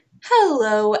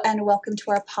Hello and welcome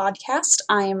to our podcast.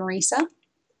 I am Marisa.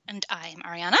 And I am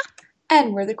Ariana.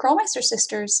 And we're the Crawlmeister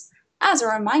Sisters. As a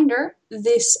reminder,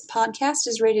 this podcast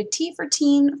is rated T for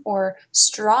teen or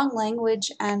strong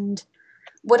language and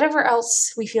whatever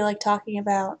else we feel like talking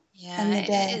about in the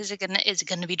day. Is it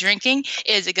gonna be drinking?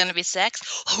 Is it gonna be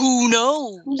sex? Who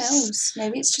knows? Who knows?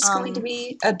 Maybe it's just going to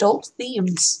be adult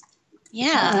themes.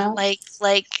 Yeah, like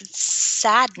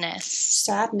sadness.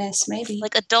 Sadness, maybe.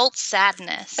 Like adult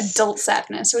sadness. Adult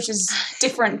sadness, which is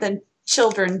different than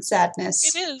children's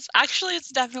sadness. It is. Actually, it's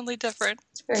definitely different.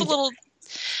 It's a little...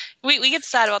 We get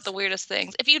sad about the weirdest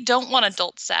things. If you don't want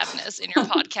adult sadness in your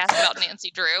podcast about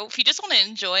Nancy Drew, if you just want to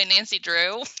enjoy Nancy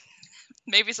Drew,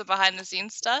 maybe some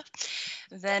behind-the-scenes stuff,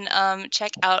 then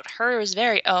check out her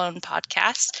very own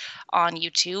podcast on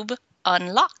YouTube,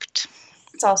 Unlocked.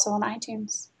 It's also on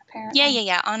iTunes. Apparently.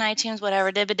 Yeah. On iTunes,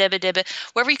 whatever, dibba.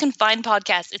 Wherever you can find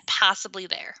podcasts, it's possibly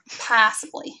there.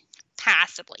 Possibly.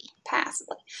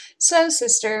 So,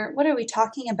 sister, what are we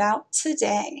talking about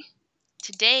today?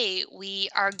 Today, we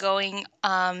are going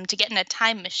to get in a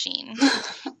time machine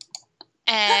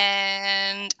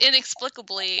and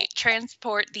inexplicably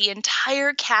transport the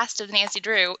entire cast of Nancy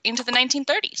Drew into the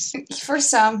 1930s. For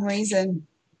some reason.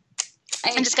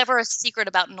 And discover a secret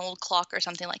about an old clock or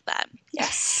something like that.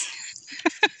 Yes.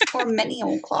 Or many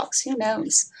old clocks. Who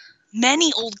knows?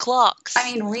 Many old clocks.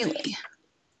 I mean, really.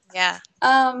 Yeah.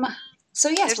 So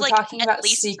yes, we're talking about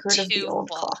Secret of the Old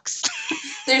Clocks.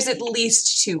 There's at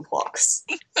least 2 clocks.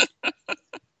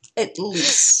 At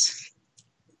least.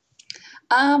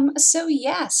 So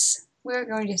yes, we're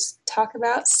going to talk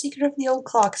about Secret of the Old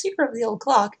Clock. Secret of the Old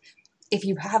Clock, if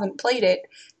you haven't played it,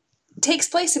 takes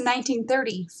place in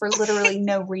 1930 for literally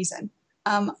no reason.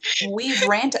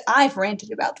 I've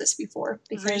ranted about this before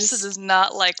because Risa does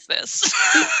not like this.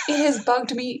 it has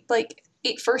bugged me. Like,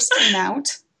 it first came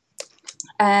out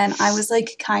and I was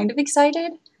like kind of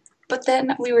excited, but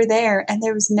then we were there and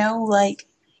there was no like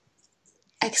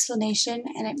explanation,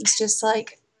 and it was just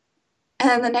like, and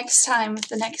then the next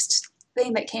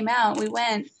thing that came out, we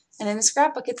went, and in the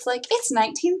scrapbook it's like, it's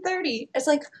 1930. It's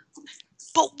like,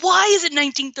 but why is it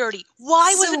 1930?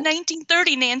 Why was it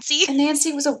 1930, Nancy? And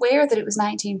Nancy was aware that it was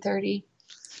 1930.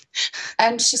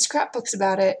 And she scrapbooks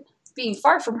about it being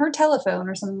far from her telephone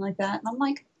or something like that. And I'm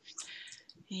like,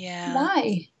 yeah.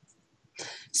 Why?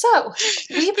 So,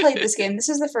 we played this game. This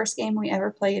is the first game we ever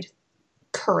played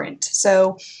current.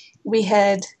 So, we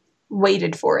had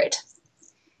waited for it.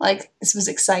 Like, this was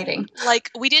exciting.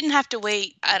 Like, we didn't have to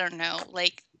wait, I don't know,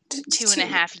 like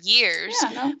 2.5 years. Yeah,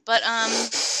 no. But,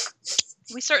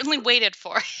 we certainly waited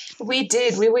for it. We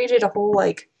did. We waited a whole,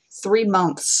 3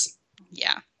 months.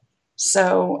 Yeah.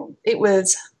 So it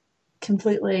was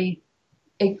completely,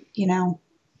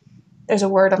 there's a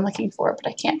word I'm looking for, but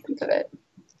I can't think of it.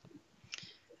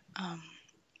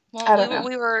 Well,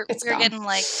 we were getting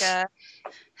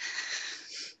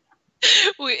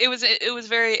it was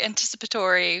very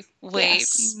anticipatory wait.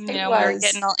 Yes, we were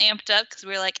getting all amped up because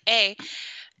we were like, A,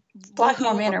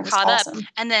 Blackmore Manor was caught awesome. Up,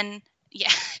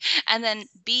 and then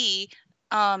B,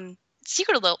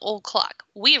 Secret of the Old Clock.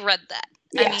 We read that.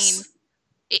 Yes. I mean,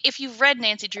 if you've read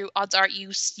Nancy Drew, odds are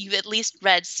you've at least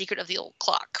read Secret of the Old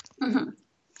Clock. Mm-hmm.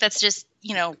 That's just,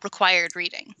 required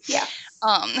reading. Yeah.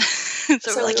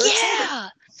 So we're like, yeah.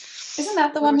 Isn't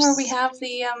that the one where we have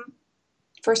the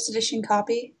first edition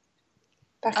copy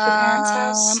back to the parents'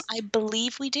 house? I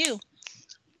believe we do.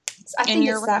 I think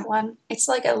it's that one. It's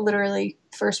like a literally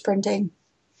first printing.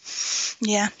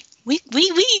 Yeah. We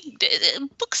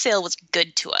book sale was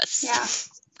good to us. Yeah.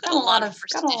 Got a lot of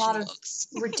books.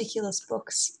 Ridiculous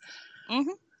books.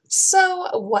 Mm-hmm. So,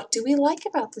 what do we like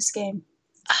about this game?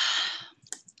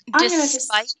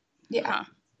 Despite... Yeah.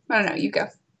 I don't know. You go.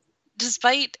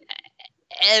 Despite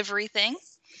everything,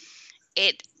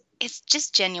 it's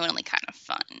just genuinely kind of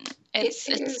fun. It's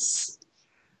nice.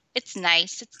 It's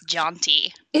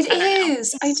jaunty. It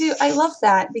is. I do. I love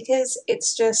that because it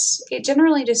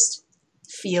generally just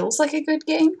feels like a good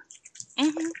game.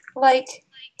 Mm-hmm. Like,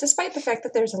 despite the fact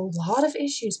that there's a lot of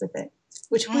issues with it,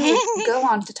 which we will go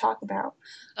on to talk about.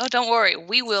 Oh, don't worry.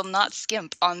 We will not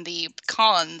skimp on the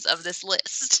cons of this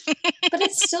list. But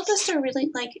it's still just a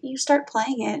really, you start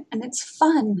playing it, and it's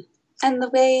fun. And the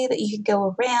way that you can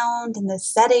go around, and the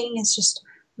setting is just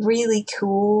really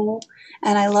cool.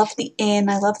 And I love the inn.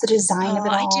 I love the design of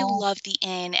it all. I do love the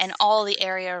inn and all the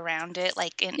area around it,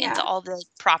 into all the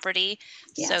property.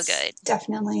 Yes, so good.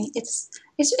 Definitely. It's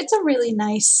a really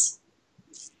nice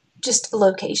just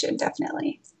location,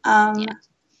 definitely. Yeah.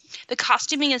 The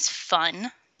costuming is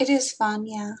fun. It is fun,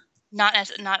 yeah. Not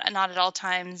at all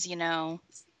times,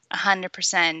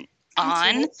 100%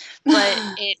 on, but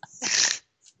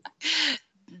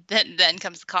then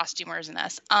comes the costumers and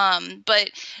us.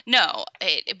 But no,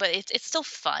 but it's still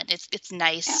fun. It's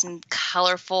nice and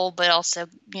colorful, but also,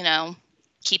 you know,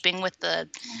 keeping with the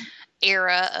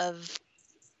era of,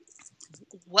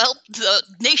 well, the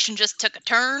nation just took a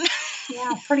turn.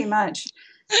 Yeah, pretty much.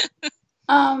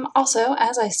 Also,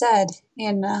 as I said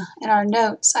in our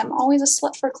notes, I'm always a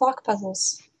slut for clock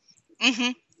puzzles.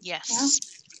 Mm-hmm. Yes. Yeah,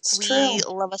 it's we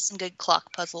true. love us some good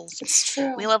clock puzzles. It's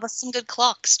true. We love us some good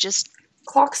clocks. Just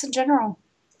clocks in general.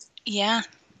 Yeah.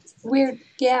 Weird.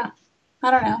 Yeah.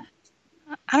 I don't know.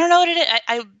 I don't know what it is.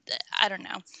 I don't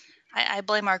know. I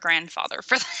blame our grandfather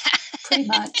for that. Pretty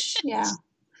much. Yeah.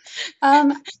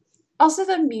 Also,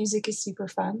 the music is super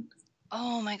fun.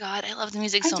 Oh my god, I love the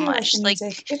music I so do much. like the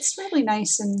music. It's really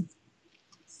nice and.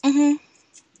 Mm-hmm.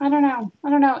 I don't know.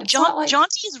 It's not like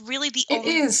jaunty is really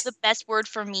the best word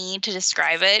for me to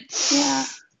describe it. Yeah.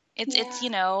 It's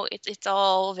you know, it's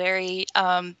all very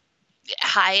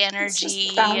high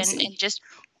energy and just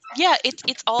yeah,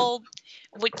 it's all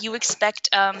what you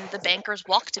expect the banker's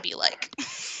walk to be like.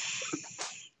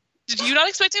 Did you not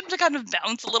expect him to kind of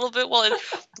bounce a little bit while it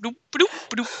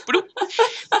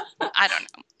I don't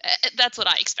know. That's what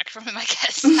I expect from him, I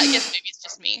guess. I guess maybe it's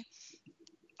just me.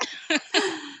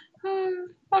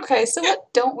 Okay, so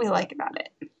what don't we like about it?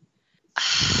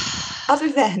 Other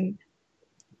than,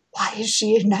 why is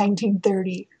she in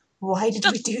 1930? Why did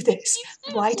we do this?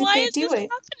 Why did they do it?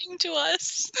 Why is this happening to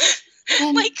us?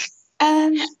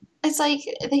 And it's like,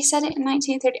 they said it in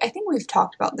 1930. I think we've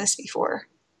talked about this before.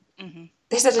 Mm-hmm.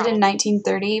 They said it in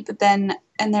 1930, but then,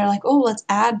 and they're like, oh, let's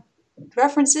add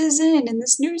references in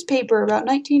this newspaper about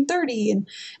 1930, and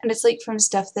it's like from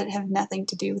stuff that have nothing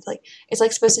to do with, like, it's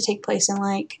like supposed to take place in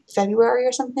like February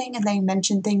or something, and they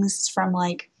mention things from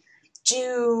like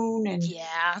June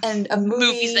and a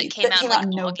movies that came out in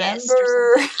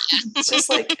November. It's just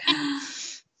like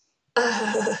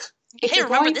hey,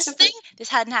 remember this thing? This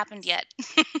hadn't happened yet.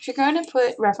 If you're going to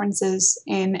put references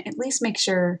in, at least make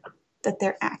sure that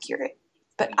they're accurate.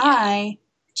 But I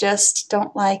just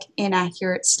don't like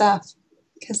inaccurate stuff,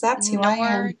 because that's who I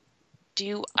am. Nor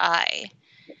do I.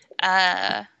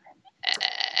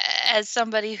 As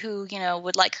somebody who, you know,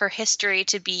 would like her history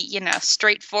to be, you know,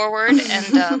 straightforward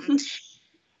and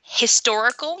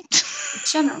historical.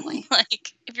 Generally.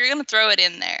 Like, if you're going to throw it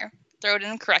in there, throw it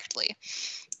in correctly.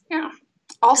 Yeah.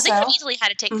 Also, they could have easily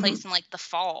had it take place in like the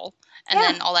fall, and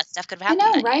then all that stuff could have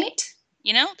happened. I know, right?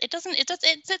 You know,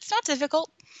 it's not difficult.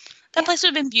 That place would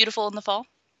have been beautiful in the fall.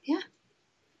 Yeah.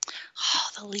 Oh,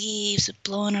 the leaves are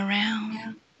blowing around.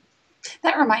 Yeah.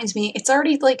 That reminds me, it's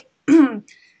already like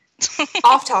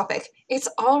off topic. It's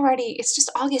just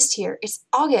August here. It's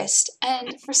August,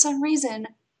 and for some reason,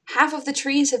 half of the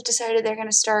trees have decided they're going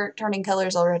to start turning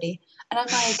colors already. And I'm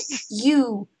like,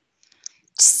 you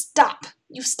stop.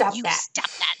 You stop that. Stop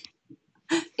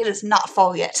that. It is not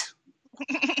fall yet.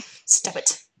 Stop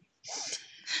it.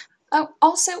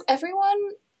 Also,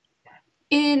 everyone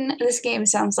in this game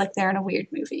sounds like they're in a weird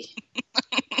movie.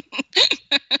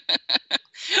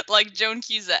 Like Joan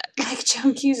Cusack. Like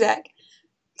Joan Cusack.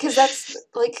 Because that's,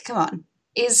 like, come on.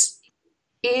 Is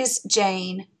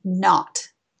Jane not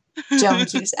Joan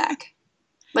Cusack?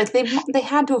 Like, they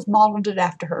had to have modeled it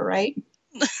after her, right?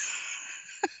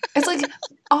 It's like,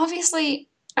 obviously,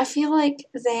 I feel like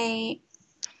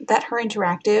that Her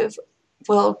Interactive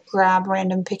will grab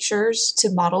random pictures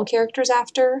to model characters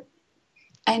after.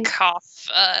 And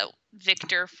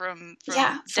Victor from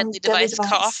Deadly Device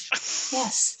Cough.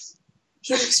 Yes.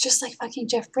 He looks just like fucking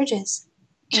Jeff Bridges.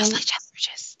 Just like Jeff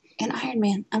Bridges. And Iron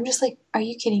Man. I'm just like, are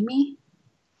you kidding me?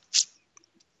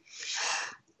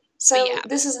 So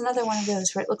this is another one of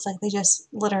those where it looks like they just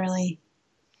literally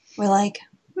were like,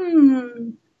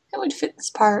 that would fit this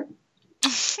part.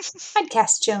 I'd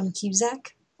cast Joan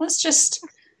Cusack. Let's just,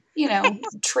 you know,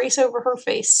 trace over her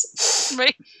face.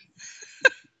 Right.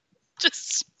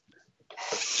 Just,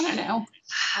 I don't know.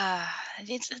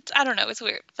 I don't know. It's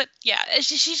weird, but yeah,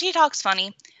 she talks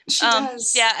funny. She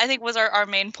does. Yeah, I think was our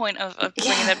main point of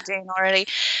bringing up Jane already,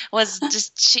 was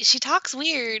just she talks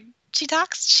weird. She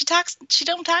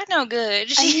don't talk no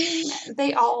good. I mean,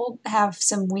 they all have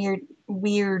some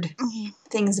weird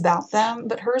things about them,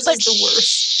 but hers is the worst.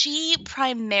 She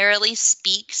primarily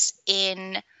speaks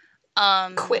in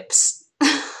quips.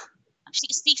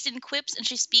 She speaks in quips, and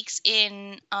she speaks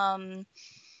in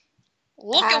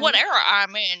look at what era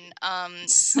I'm in.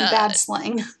 Some bad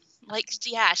slang. Like,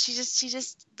 yeah, she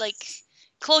just like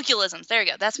colloquialisms. There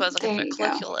you go. That's what I was looking for.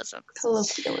 Colloquialism.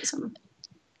 Colloquialism.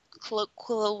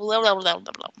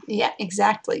 Colloquialism. Yeah,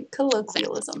 exactly.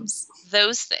 Colloquialisms.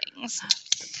 Those things.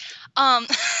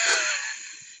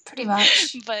 Pretty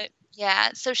much. But Yeah,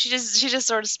 so she just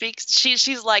sort of speaks.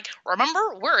 She's like, remember,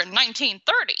 we're in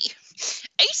 1930,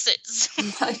 aces.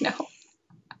 I know.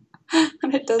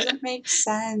 And it doesn't make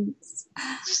sense.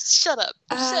 Just shut up,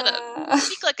 shut up.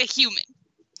 Speak like a human.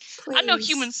 Please. I know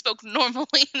humans spoke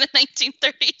normally in the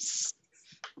 1930s.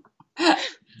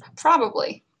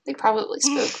 Probably. They probably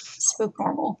spoke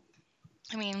normal.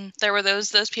 I mean, there were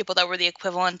those people that were the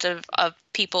equivalent of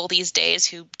people these days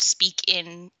who speak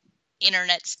in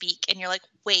internet speak, and you're like,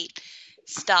 wait,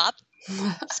 stop,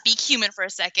 speak human for a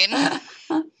second.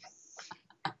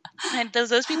 And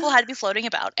those people had to be floating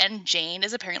about, and Jane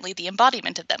is apparently the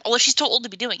embodiment of them, although she's too old to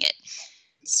be doing it.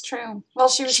 It's true. Well,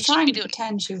 she was trying to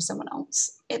pretend she was someone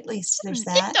else. At least there's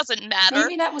that. It doesn't matter.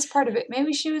 Maybe that was part of it.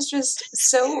 Maybe she was just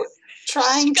so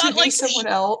trying to be someone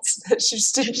else that she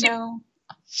just didn't know.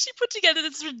 She put together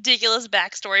this ridiculous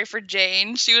backstory for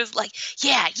Jane. She was like,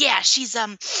 yeah, she's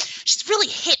really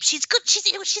hip. She's good.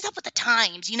 She's up with the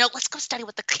times. You know, let's go study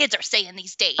what the kids are saying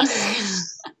these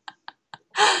days.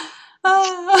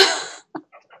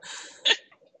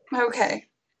 Okay.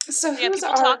 So yeah, who's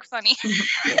people talk funny.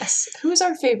 Yes. Who's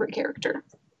our favorite character?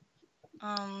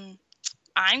 I'm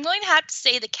going to have to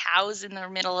say the cows in the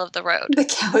middle of the road. The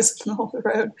cows in the middle of the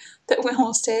road that we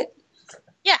almost hit?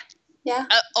 Yeah. Yeah?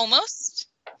 Almost.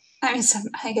 I mean,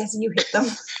 I guess you hit them.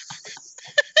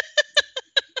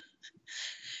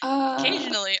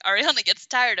 Occasionally, Ariana gets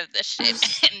tired of this shit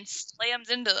and slams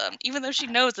into them, even though she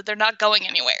knows that they're not going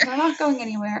anywhere. They're not going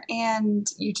anywhere,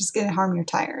 and you're just going to harm your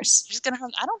tires. You're just going to harm...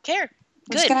 I don't care.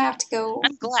 We're just going to have to go...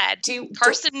 I'm glad.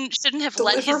 Carson shouldn't have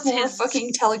let deliver more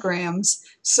fucking telegrams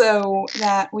so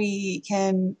that we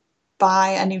can buy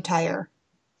a new tire.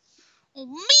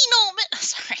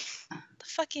 Sorry. The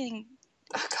fucking...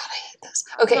 Oh, God, I hate this.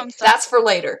 Okay, that's for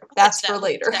later. That's for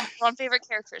later. We're on favorite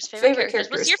characters. Favorite characters.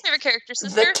 What's your favorite character,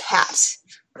 sister? The cat.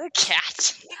 The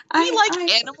cat. We like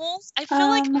animals. I feel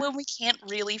like when we can't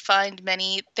really find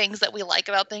many things that we like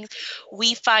about things,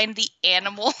 we find the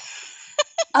animal.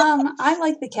 I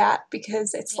like the cat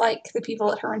because it's like the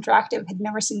people at Her Interactive had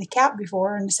never seen the cat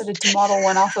before and decided to model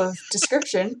one off of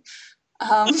description.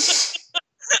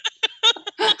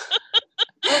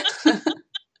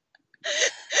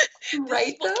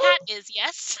 Right, though? What cat is,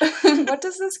 yes. What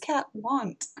does this cat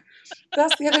want?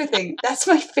 That's the other thing. That's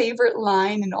my favorite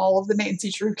line in all of the Nancy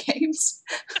Drew games.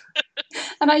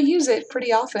 And I use it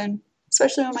pretty often,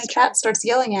 especially when my cat starts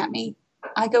yelling at me.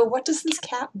 I go, what does this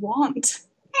cat want?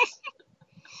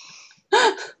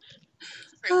 I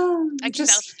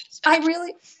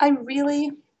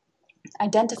really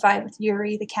identify with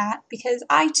Yuri the cat because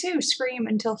I too scream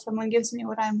until someone gives me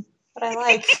what I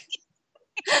like.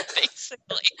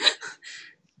 Basically.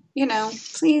 You know,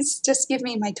 please just give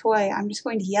me my toy. I'm just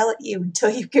going to yell at you until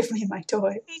you give me my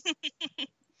toy.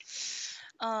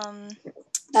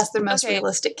 That's the most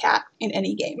realistic cat in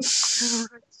any game.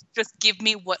 Just give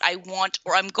me what I want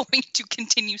or I'm going to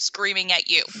continue screaming at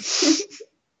you.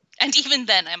 And even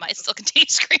then, I might still continue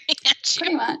screaming at you.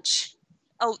 Pretty much.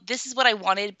 Oh, this is what I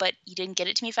wanted, but you didn't get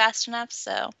it to me fast enough,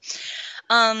 so...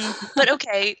 but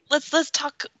okay, let's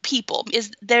talk people.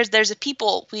 There's a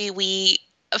people we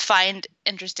find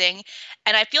interesting,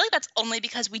 and I feel like that's only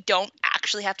because we don't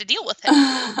actually have to deal with him.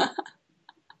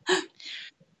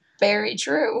 Very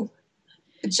true.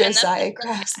 Josiah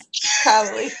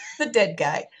Crowley, the dead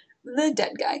guy,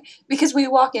 because we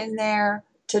walk in there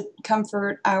to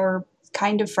comfort our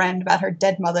kind of friend about her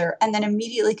dead mother, and then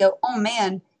immediately go, "Oh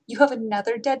man, you have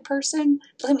another dead person?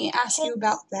 Let me ask you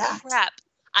about that." Crap.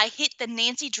 I hit the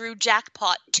Nancy Drew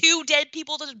jackpot. 2 dead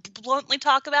people to bluntly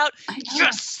talk about. I know.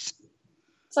 Yes!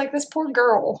 It's like this poor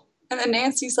girl. And then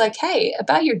Nancy's like, hey,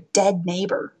 about your dead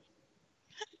neighbor.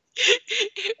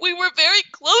 We were very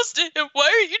close to him. Why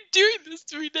are you doing this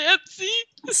to me, Nancy?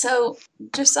 So,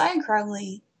 Josiah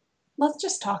Crowley, let's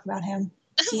just talk about him.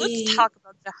 Let's talk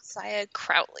about Josiah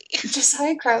Crowley.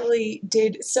 Josiah Crowley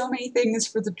did so many things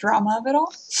for the drama of it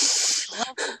all.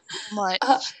 Much.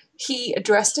 He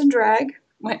dressed in drag.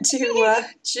 Went to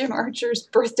Jim Archer's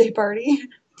birthday party.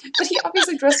 But he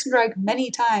obviously dressed in drag many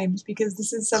times because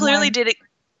this is someone... Clearly did it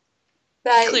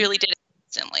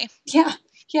instantly. Yeah.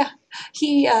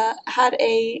 He had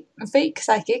a fake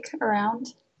psychic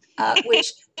around,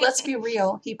 which, let's be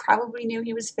real, he probably knew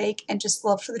he was fake and just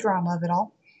loved the drama of it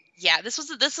all. Yeah, this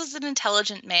was an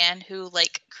intelligent man who,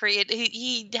 like,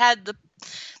 he had the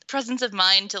presence of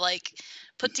mind to, like,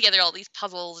 put together all these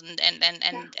puzzles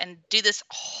and do this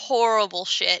horrible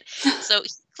shit. So he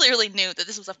clearly knew that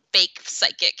this was a fake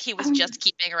psychic. He was just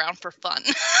keeping around for fun.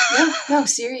 No,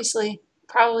 seriously.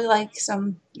 Probably like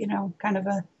some, kind of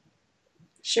a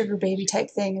sugar baby type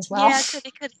thing as well. Yeah,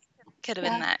 could have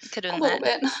been that. Could have been a little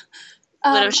bit.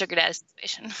 Widow sugar daddy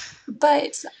situation.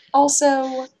 But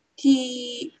also,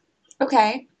 he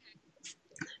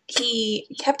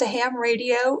kept a ham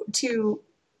radio to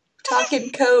talk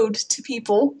in code to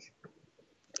people.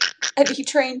 And he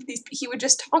trained he would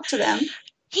just talk to them.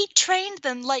 He trained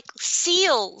them like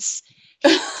seals.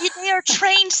 They are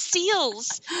trained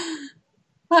seals.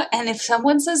 And if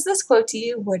someone says this quote to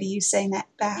you, what do you say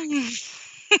back?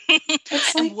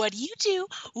 It's like, and what do you do?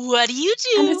 What do you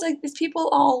do? And it's like these people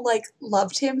all like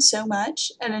loved him so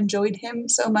much and enjoyed him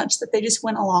so much that they just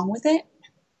went along with it.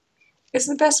 Is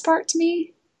the best part to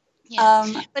me.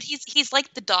 Yeah. But he's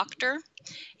like the Doctor.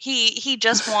 He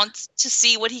just wants to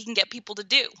see what he can get people to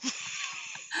do.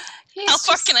 How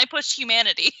far can I push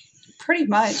humanity? Pretty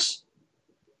much.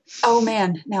 Oh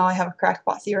man, now I have a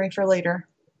crackpot theory for later.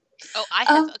 Oh, I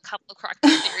have a couple of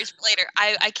crackpot theories for later.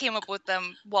 I came up with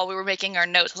them while we were making our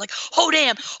notes. I was like, oh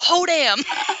damn.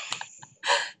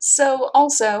 So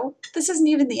also, this isn't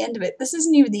even the end of it.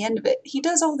 He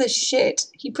does all this shit.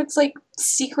 He puts like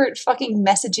secret fucking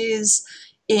messages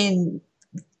in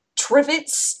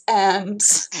trivets and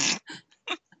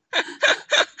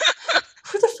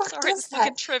who the fuck does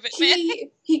that? Trivet, man.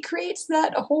 He creates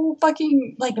that whole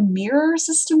fucking like mirror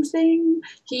system thing.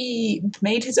 He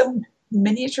made his own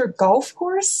miniature golf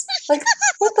course. Like,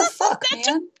 what the fuck, man?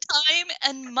 Time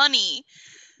and money.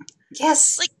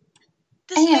 Yes. Like,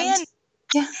 this man.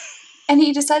 Yeah. And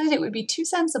he decided it would be too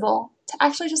sensible to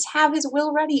actually just have his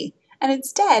will ready. And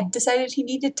instead decided he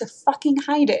needed to fucking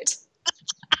hide it.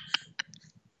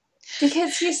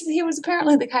 Because he was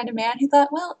apparently the kind of man who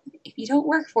thought, well, if you don't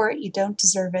work for it, you don't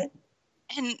deserve it.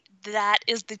 And that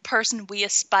is the person we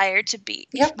aspire to be.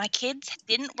 Yep. If my kids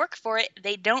didn't work for it,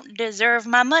 they don't deserve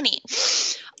my money.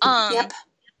 Yep.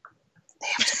 They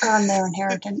have to earn their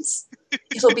inheritance.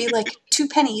 It'll be like 2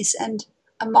 pennies and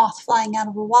a moth flying out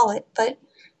of a wallet, but...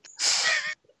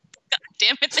 God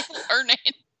damn it, they will earn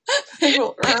it. They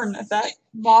will earn that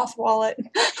moth wallet.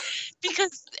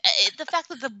 Because the fact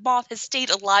that the moth has stayed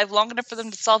alive long enough for them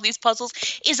to solve these puzzles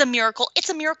is a miracle. It's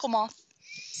a miracle moth.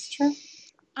 It's true.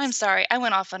 I'm sorry, I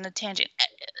went off on a tangent.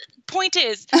 Point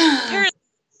is, parents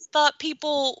thought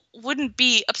people wouldn't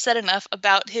be upset enough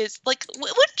about his... Like,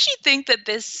 wouldn't you think that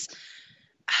this...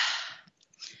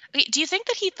 Do you think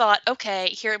that he thought, okay,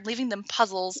 here I'm leaving them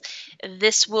puzzles,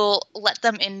 this will let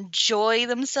them enjoy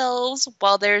themselves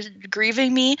while they're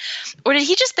grieving me? Or did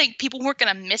he just think people weren't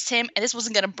going to miss him and this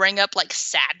wasn't going to bring up, like,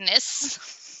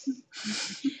 sadness?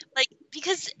 Like,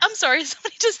 because, I'm sorry,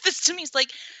 somebody does this to me, it's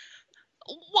like,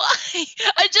 why?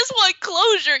 I just want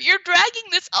closure. You're dragging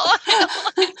this on and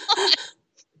on and on.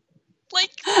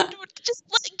 Like, just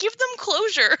give them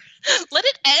closure. Let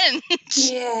it end.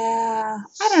 Yeah,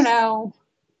 I don't know.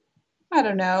 I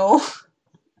don't know.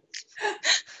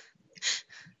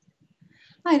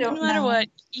 No matter what,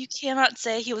 you cannot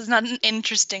say he was not an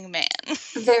interesting man.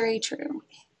 Very true.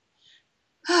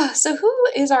 So who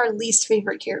is our least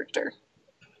favorite character?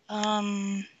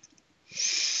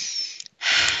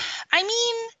 I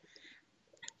mean,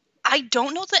 I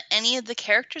don't know that any of the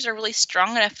characters are really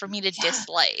strong enough for me to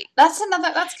dislike. That's kind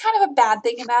of a bad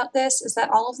thing about this, is that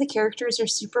all of the characters are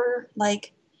super,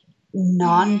 like,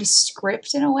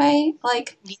 nondescript in a way.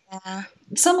 Like, yeah.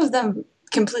 Some of them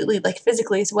completely, like,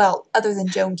 physically as well, other than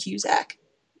Joan Cusack.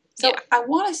 So yeah. I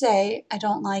want to say I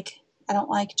don't like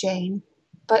Jane,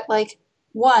 but, like,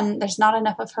 one, there's not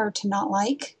enough of her to not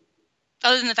like.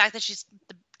 Other than the fact that she's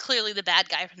clearly the bad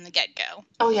guy from the get-go.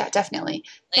 Oh, yeah, definitely.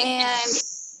 Like, and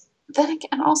then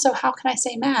again, also, how can I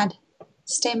say mad?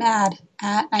 Stay mad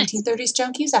at 1930s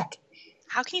Joan Cusack.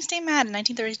 How can you stay mad at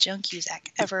 1930s Joan Cusack,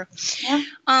 ever? Yeah.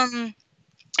 I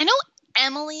know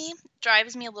Emily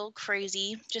drives me a little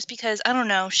crazy, just because, I don't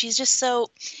know, she's just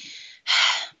so...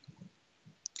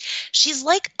 She's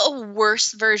like a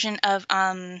worse version of,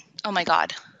 oh my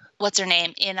god, what's her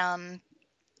name? In,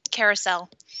 Carousel.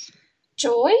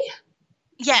 Joy?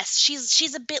 Yes,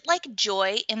 she's a bit like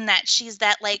Joy in that she's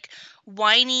that, like,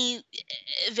 whiny,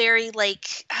 very,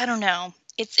 like, I don't know.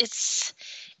 It's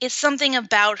something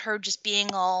about her just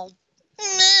being all...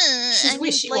 She's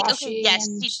wishy-washy, like, okay, yes,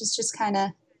 she's just kind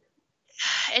of...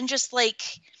 And just, like...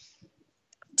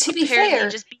 To be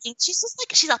fair... she's just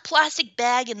like, she's a plastic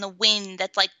bag in the wind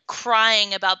that's, like,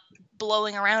 crying about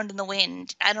blowing around in the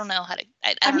wind. I don't know how to...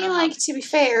 I mean, like, to be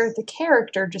fair, the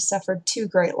character just suffered 2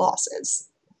 great losses.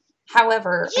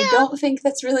 However, yeah. I don't think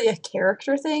that's really a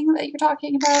character thing that you're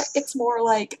talking about. It's more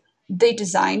like they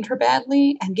designed her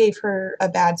badly and gave her a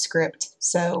bad script.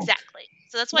 So exactly.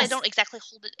 So that's why I don't exactly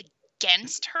hold it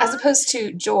against her. As opposed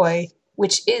to Joy,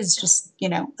 which is just,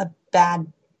 a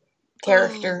bad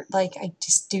character. Like, I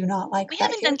just do not like that. We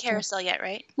haven't done Carousel yet,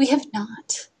 right? We have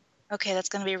not. Okay, that's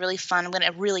going to be really fun. I'm going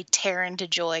to really tear into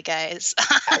Joy, guys.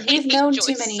 We've I known hate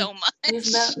Joy too many. so much.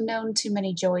 We've known too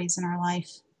many joys in our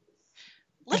life.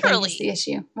 I think Literally. is the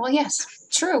issue. Well, yes,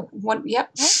 true. One,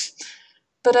 yep. Yeah.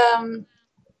 But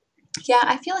yeah,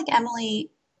 I feel like Emily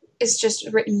is just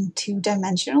written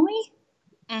two-dimensionally,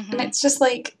 and it's just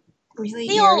like really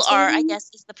They all irritating. are, I guess,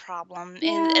 is the problem.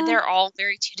 Yeah. They're all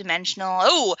very two-dimensional.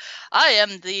 Oh, I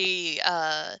am the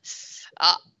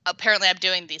apparently I'm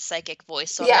doing the psychic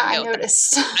voice, so yeah, I'm I gonna go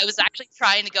noticed. I was actually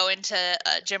trying to go into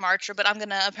Jim Archer, but I'm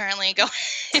gonna apparently go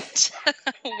into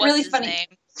what's Really his funny. name?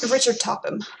 Richard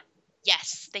Topham.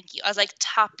 Yes, thank you. I was like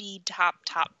top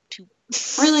two.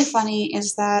 Really funny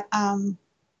is that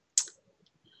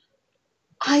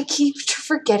I keep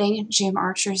forgetting Jim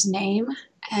Archer's name,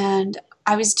 and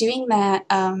I was doing that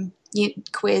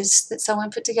quiz that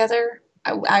someone put together.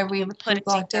 I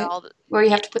re-blogged it, where you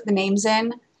have to put the names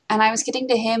in, and I was getting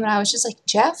to him, and I was just like,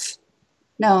 Jeff?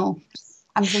 No,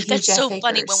 I'm thinking That's Jeff so Akers.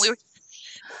 funny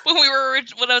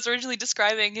when I was originally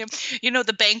describing him. You know,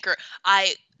 the banker.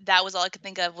 That was all I could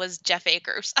think of was Jeff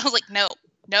Akers. I was like, no,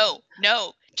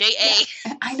 J.A.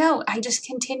 Yeah, I know. I just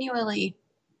continually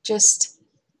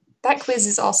that quiz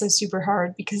is also super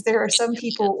hard because there are some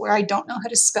people where I don't know how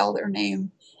to spell their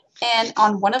name. And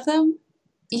on one of them,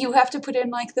 you have to put in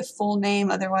like the full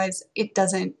name, otherwise it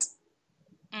doesn't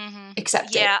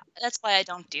accept it. Yeah, that's why I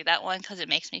don't do that one, because it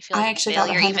makes me feel like I actually a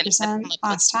failure, got 100% even if I come up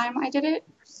last time I did it.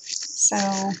 So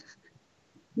I'm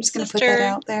just going to put that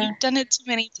out there. You've done it too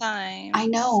many times. I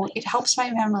know. It helps my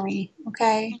memory,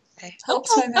 okay?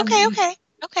 Helps my memory.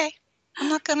 Okay. I'm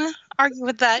not going to argue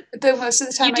with that. Though most of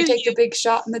the time I take a big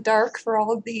shot in the dark for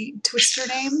all of the Twister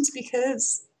names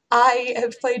because I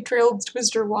have played Trail of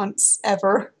Twister once,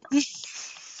 ever.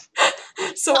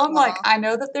 So I'm like, I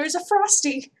know that there's a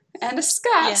Frosty and a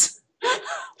Scott. Yeah.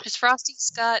 There's Frosty,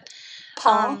 Scott,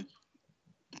 Paw.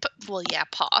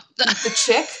 Paw. The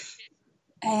chick.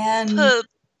 And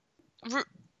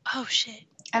oh shit.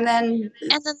 And then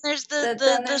there's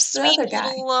the sweet other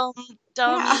guy. little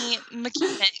dummy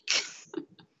mechanic.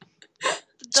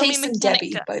 Chase and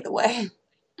Debbie, by the way.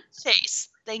 Chase,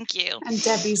 thank you. And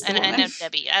Debbie's the woman. I know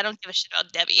Debbie. I don't give a shit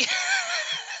about Debbie.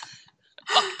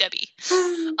 Fuck Debbie.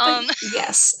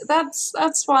 Yes, that's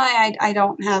why I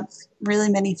don't have really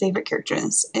many favorite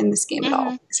characters in this game at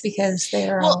all. It's because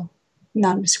they're all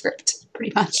nondescript,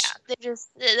 pretty much. Yeah, they're just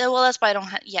that's why I don't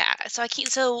have. Yeah, so I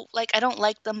don't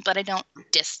like them, but I don't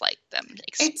dislike them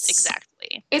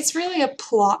exactly. It's really a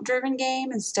plot-driven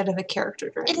game instead of a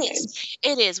character-driven game.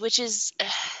 It is, which is.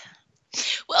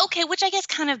 Well, okay, which I guess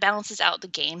kind of balances out the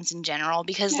games in general,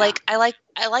 because I like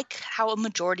how a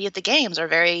majority of the games are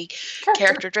very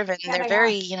character driven. Yeah, they're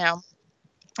very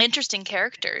interesting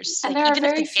characters. And there are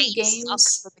very few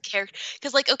games with the character,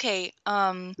 because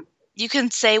you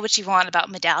can say what you want about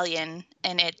Medallion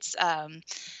and its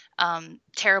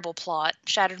terrible plot,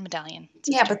 Shattered Medallion.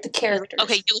 Yeah, but the characters.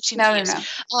 Okay, no.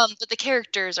 But the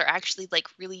characters are actually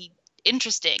really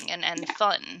interesting and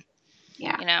fun.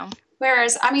 Yeah.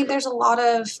 Whereas, I mean, there's a lot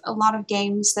of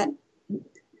games that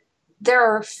there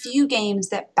are a few games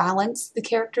that balance the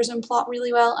characters and plot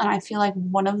really well, and I feel like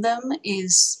one of them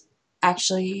is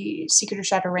actually Secret of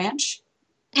Shadow Ranch,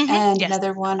 and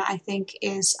another one I think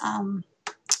is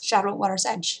Shadow at Water's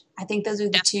Edge. I think those are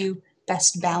the two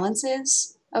best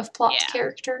balances of plot to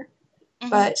character.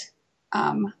 But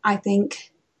I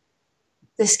think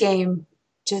this game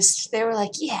they were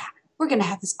like, yeah, we're gonna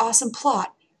have this awesome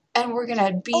plot. And we're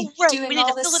gonna be doing all this stuff. We need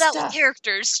to fill it out with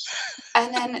characters.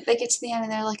 And then they get to the end and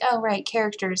they're like, "Oh, right,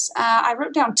 characters. I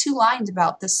wrote down 2 lines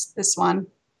about this one."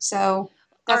 So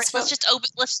let's just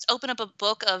open up a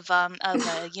book of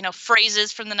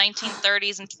phrases from the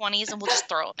 1930s and 20s, and we'll just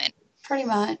throw them in. Pretty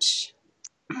much.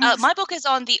 My book is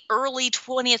on the early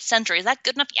 20th century. Is that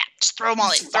good enough? Yeah, just throw them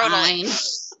all in. Throw it all in.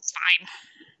 It's fine.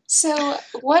 So,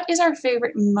 what is our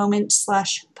favorite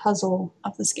moment/puzzle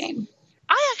of this game?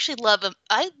 I actually love them.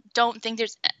 I don't think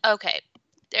there's I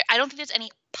don't think there's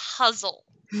any puzzle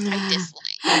I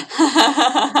dislike.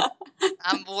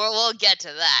 We'll get to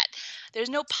that. There's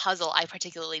no puzzle I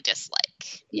particularly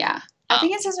dislike. Yeah, I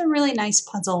think it's just a really nice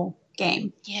puzzle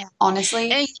game. Yeah,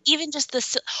 honestly, and even just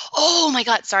oh my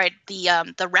god, sorry,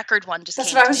 the record one just.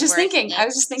 That's what I was just thinking. I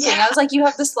was like, you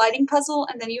have the sliding puzzle,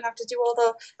 and then you have to do all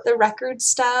the record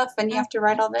stuff, and you have to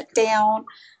write all that down.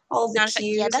 All the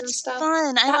cues and stuff.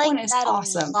 Fun. That one is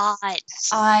awesome. A lot.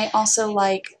 I also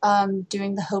like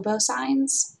doing the hobo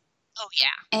signs. Oh yeah,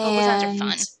 hobo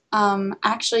signs are fun.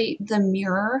 Actually, the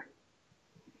mirror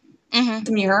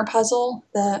puzzle,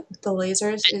 the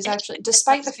lasers is actually,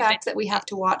 despite the fact that we have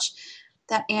to watch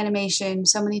that animation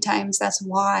so many times, that's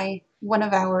why one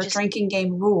of our drinking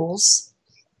game rules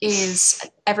is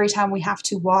every time we have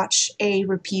to watch a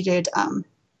repeated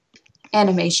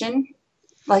animation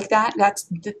like that,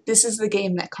 this is the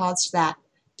game that caused that.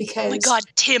 Because oh my god,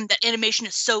 Tim, that animation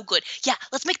is so good. Yeah,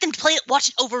 let's make them play it, watch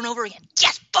it over and over again.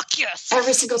 Yes, fuck yes!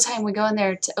 Every single time we go in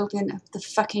there to open up the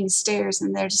fucking stairs,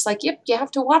 and they're just like, yep, you have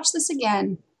to watch this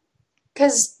again.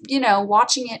 Because,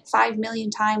 watching it 5 million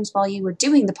times while you were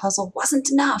doing the puzzle wasn't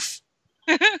enough.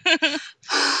 But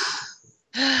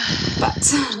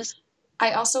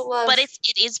I also love... But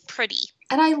it is pretty.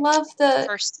 And I love the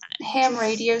first time. ham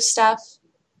radio stuff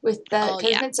with the...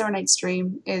 Because yeah. Midsummer Night's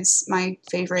Dream is my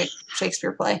favorite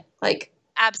Shakespeare play. Like...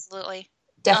 Absolutely.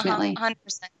 Definitely. 100%.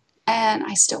 And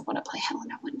I still want to play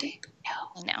Helena one day, but no.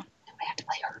 I know. I have to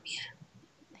play Hermia.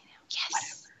 I know.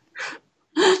 Yes.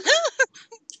 Whatever.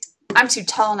 I'm too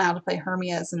tall now to play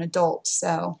Hermia as an adult,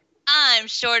 so... I'm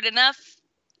short enough.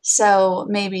 So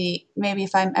maybe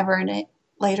if I'm ever in it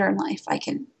later in life, I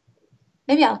can...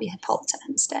 Maybe I'll be Hippolyta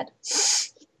instead.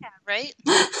 Yeah, right?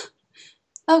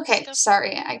 Okay,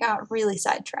 sorry. I got really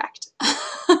sidetracked.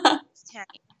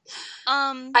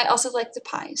 I also like the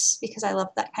pies, because I love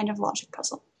that kind of logic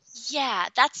puzzle. Yeah,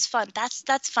 that's fun.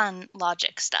 That's fun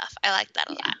logic stuff. I like that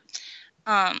a lot.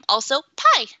 Also,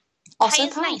 pie. Also, pie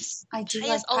is nice. I do pie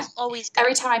like is pie. Always good.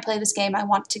 Every time I play this game, I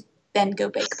want to then go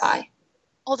bake pie.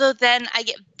 Although then I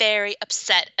get very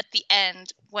upset at the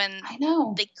end when I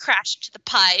know they crash into the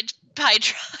pie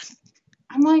truck.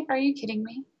 I'm like, are you kidding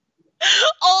me?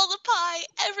 All the pie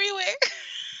everywhere.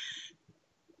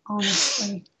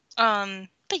 Honestly.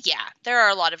 But yeah, there are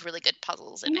a lot of really good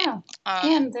puzzles in it.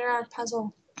 And there are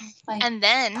puzzle and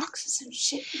then boxes and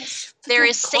shit. There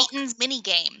is Satan's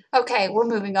minigame. Okay, we're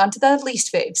moving on to the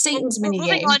least fave. Satan's minigame.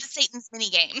 Moving on to Satan's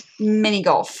minigame. Mini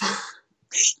golf.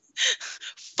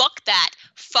 Fuck that.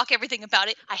 Fuck everything about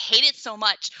it. I hate it so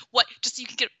much. What? Just so you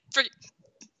can get...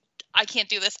 I can't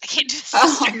do this. I can't do this.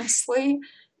 Honestly,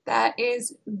 that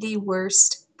is the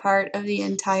worst part of the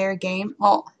entire game.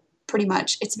 Well, pretty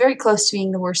much. It's very close to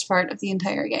being the worst part of the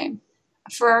entire game.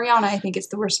 For Ariana, I think it's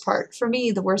the worst part. For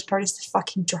me, the worst part is the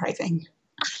fucking driving.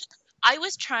 I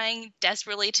was trying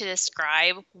desperately to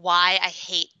describe why I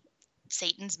hate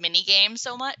Satan's minigame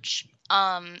so much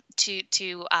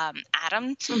to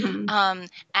Adam. Mm-hmm.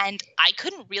 And I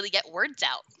couldn't really get words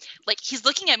out. Like, he's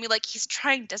looking at me like he's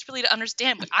trying desperately to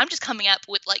understand, but I'm just coming up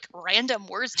with like random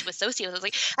words to associate with it.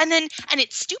 Like, and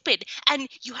it's stupid, and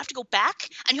you have to go back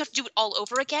and you have to do it all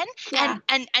over again. Yeah.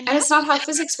 And it's not how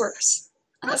physics works.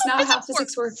 That's not how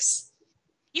physics works.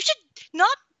 You should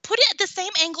not put it at the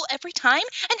same angle every time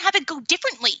and have it go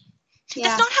differently. Yeah.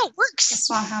 That's not how it works. That's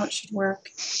not how it should work.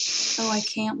 Oh, I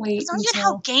can't wait. It's not even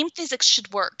how game physics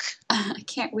should work. I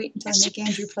can't wait until I make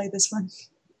Andrew play this one.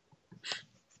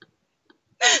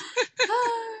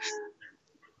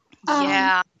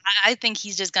 Yeah, I think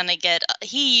he's just gonna get.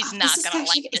 He's not gonna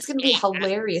like this. It's gonna be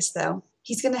hilarious, though.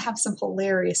 He's gonna have some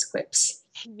hilarious quips.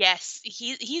 Yes,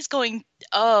 he's going.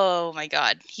 Oh my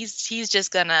god, he's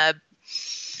just gonna.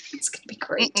 It's gonna be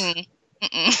great.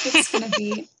 It's gonna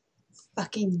be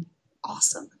fucking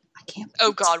awesome. I can't wait.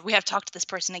 Oh god, we have to talk to this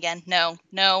person again. No.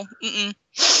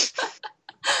 If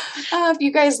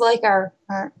you guys like our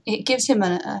it gives him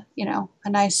a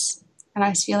nice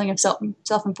feeling of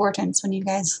self-importance when you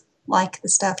guys like the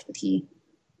stuff that he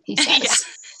says.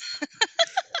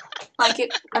 Like,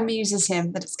 it amuses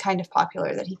him that it's kind of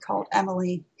popular that he called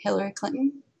Emily Hillary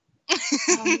Clinton.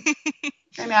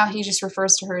 And now he just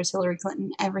refers to her as Hillary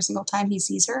Clinton every single time he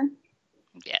sees her.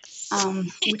 Yes.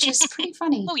 Which is pretty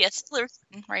funny. Oh, yes. Hillary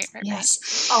Clinton. Right.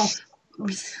 Yes. Oh,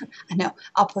 I know.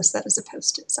 I'll post that as a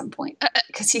post at some point.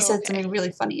 Because he said something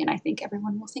really funny, and I think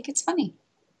everyone will think it's funny.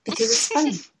 Because it's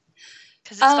funny.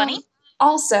 Because it's funny?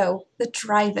 Also, the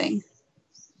driving.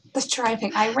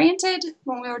 I ranted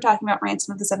when we were talking about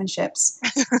Ransom of the Seven Ships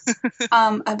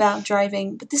about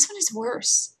driving, but this one is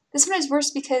worse. This one is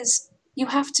worse because you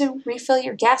have to refill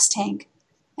your gas tank,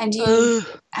 and you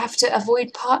have to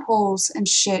avoid potholes and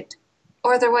shit,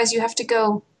 or otherwise you have to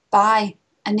go buy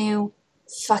a new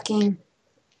fucking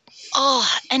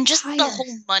and just tire. The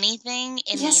whole money thing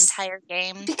in the entire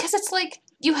game. Because it's like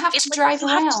you have to drive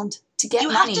around to get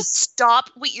money. You have to stop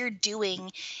what you're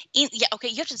doing. You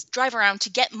have to drive around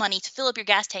to get money to fill up your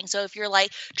gas tank. So if you're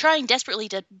like trying desperately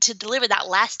to deliver that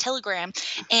last telegram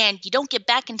and you don't get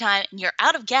back in time and you're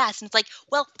out of gas, and it's like,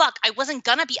 well, fuck, I wasn't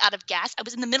gonna be out of gas. I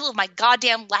was in the middle of my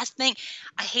goddamn last thing.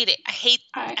 I hate it. I hate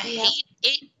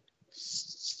it.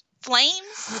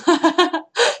 Flames?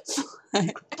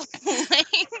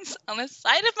 Flames on the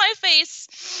side of my face.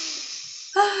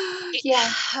 Yeah,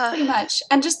 pretty much.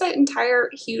 And just that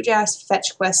entire huge-ass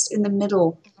fetch quest in the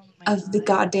middle of the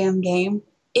goddamn game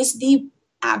is the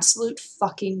absolute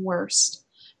fucking worst.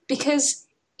 Because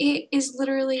it is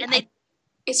literally, And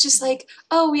it's just like,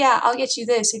 oh yeah, I'll get you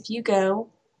this if you go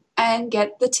and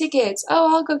get the tickets.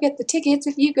 Oh, I'll go get the tickets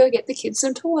if you go get the kids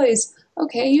some toys.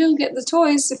 Okay, you'll get the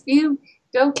toys if you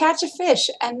go catch a fish.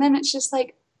 And then it's just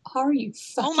like, are you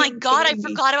fucking oh my God, I kidding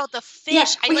me? forgot about the fish. Yeah,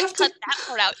 I we like have to- cut that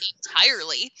part out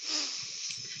entirely.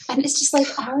 And it's just like,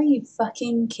 are you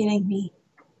fucking kidding me?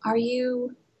 Are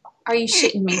you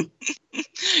shitting me?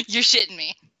 You're shitting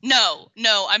me. No,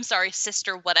 I'm sorry,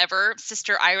 sister whatever.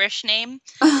 Sister Irish name.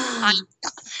 Like, why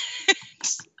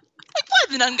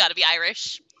does the nun gotta be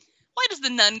Irish? Why does the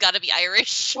nun gotta be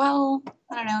Irish? Well,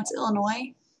 I don't know, it's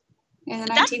Illinois in the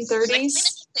That 1930s. doesn't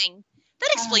explain anything. That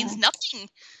explains nothing.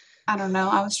 I don't know.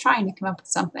 I was trying to come up with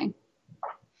something.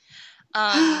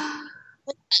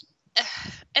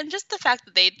 And just the fact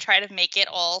that they try to make it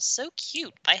all so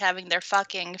cute by having their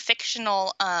fucking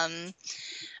fictional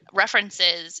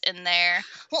references in there.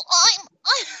 Well,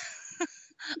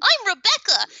 I'm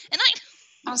Rebecca, and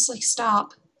I was like,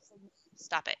 stop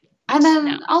it. And then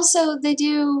No. also they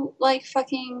do like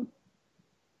fucking,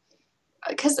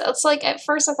 because it's like at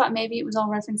first I thought maybe it was all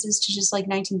references to just like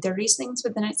 1930s things,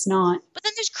 but then it's not. But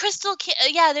then there's Crystal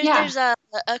there's a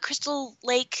Crystal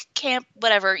Lake camp,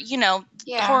 whatever,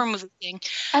 horror movie thing.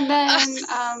 And then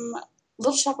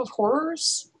Little Shop of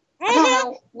Horrors. I don't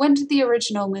know, when did the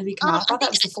original movie come out? I thought that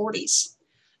was the 40s.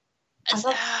 I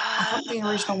thought the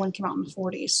original one came out in the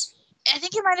 40s. I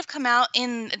think it might have come out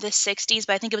in the 60s,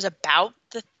 but I think it was about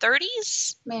the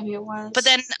 30s. Maybe it was. But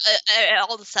then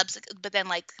all the subsequent, but then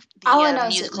like the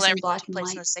musical and everything took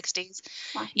place in the 60s.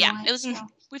 Yeah, it was.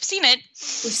 We've seen it.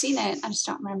 We've seen it. I just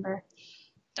don't remember.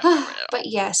 Don't remember it at all. But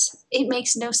yes, it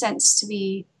makes no sense to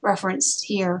be referenced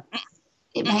here.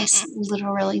 It makes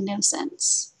literally no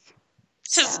sense.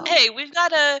 So hey, we've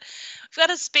got a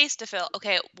space to fill.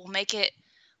 Okay, we'll make it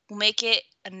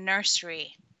a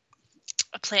nursery.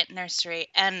 A plant nursery,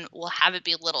 and we'll have it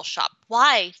be a little shop.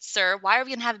 Why, sir? Why are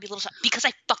we gonna have it be a little shop? Because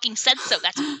I fucking said so.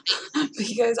 That's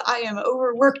because I am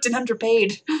overworked and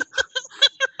underpaid.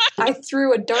 I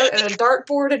threw a dart at a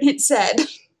dartboard and it said.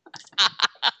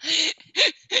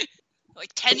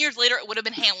 Like 10 years later, it would have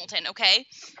been Hamilton. Okay,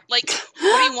 like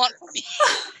what do you want from me?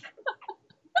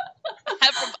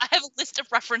 I have a list of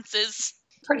references.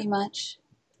 Pretty much.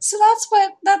 So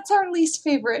that's our least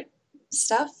favorite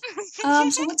stuff.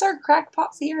 So what's our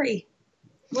crackpot theory?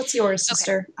 What's yours,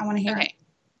 sister? I want to hear it.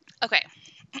 Okay.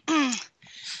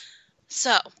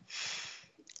 So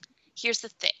here's the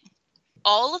thing.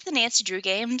 All of the Nancy Drew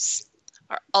games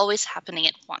are always happening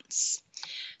at once.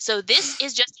 So this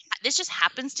just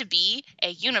happens to be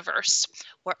a universe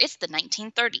where it's the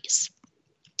 1930s.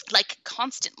 Like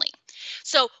constantly.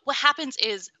 So what happens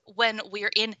is when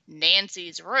we're in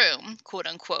Nancy's room, quote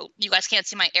unquote, you guys can't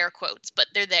see my air quotes, but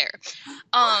they're there.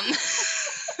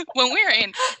 When we're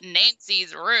in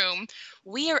Nancy's room,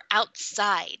 we are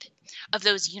outside of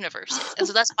those universes. And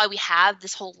so that's why we have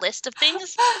this whole list of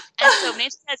things. And so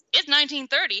Nancy says, it's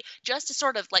 1930, just to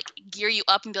sort of like gear you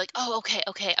up and be like, oh,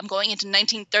 okay, I'm going into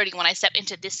 1930 when I step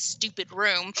into this stupid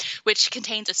room, which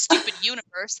contains a stupid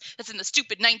universe that's in the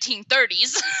stupid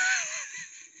 1930s.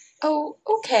 Oh,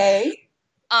 okay.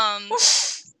 Yeah,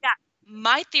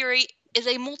 my theory is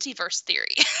a multiverse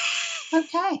theory.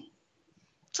 Okay.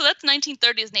 So that's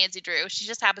 1930s Nancy Drew. She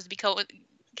just happens to be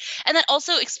and that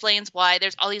also explains why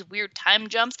there's all these weird time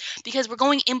jumps, because we're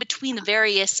going in between the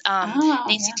various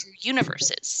Nancy Drew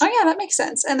universes. Oh yeah, that makes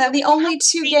sense. And then the only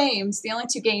two games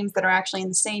that are actually in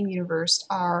the same universe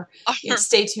are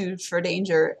Stay Tuned for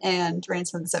Danger and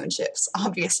Ransom of the Seven Ships,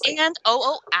 obviously. And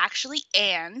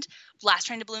and Last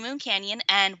Train to Blue Moon Canyon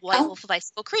and White Wolf of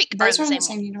Icicle Creek. Those are in the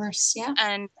same universe, yeah.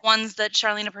 And ones that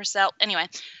Charlena Purcell. Anyway,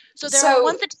 so there are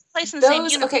ones that take place in the same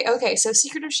universe. Okay. So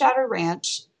Secret of Shadow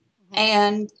Ranch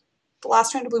and The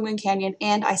Last Train to Blue Moon Canyon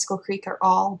and Icicle Creek are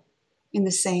all in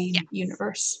the same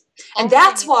universe. And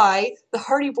that's why the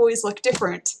Hardy Boys look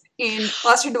different in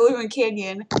Last Train to Blue Moon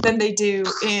Canyon than they do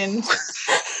in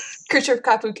Creature of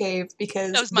Kapu Cave,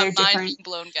 because they're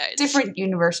different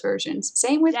universe versions.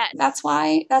 Same with that's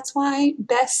why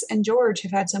Bess and George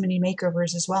have had so many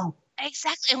makeovers as well.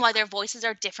 Exactly, and why their voices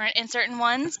are different in certain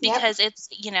ones, because it's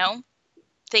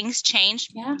things change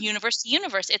universe to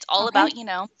universe. It's all about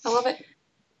I love it.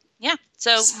 Yeah,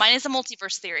 so mine is a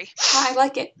multiverse theory. I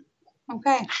like it.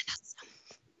 Okay.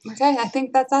 Okay, I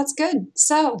think that's good.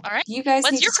 So, all right. You guys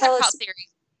need to tell us. Theory?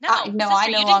 I no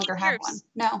longer have one.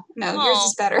 No, yours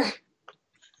is better.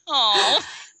 Oh.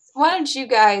 Why don't you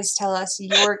guys tell us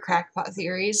your crackpot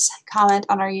theories? Comment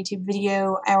on our YouTube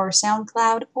video, our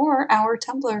SoundCloud, or our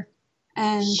Tumblr,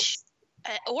 and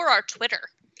or our Twitter.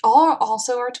 Or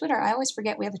also our Twitter. I always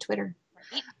forget we have a Twitter.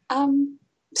 Right.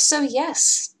 So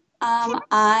yes,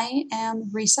 I am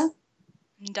Risa,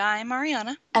 And I'm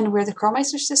Mariana. and we're the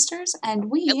Curlmeister sisters, and At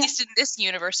we least in this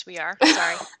universe we are.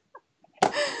 Sorry.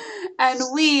 and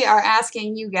we are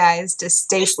asking you guys to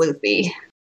stay sleuthy.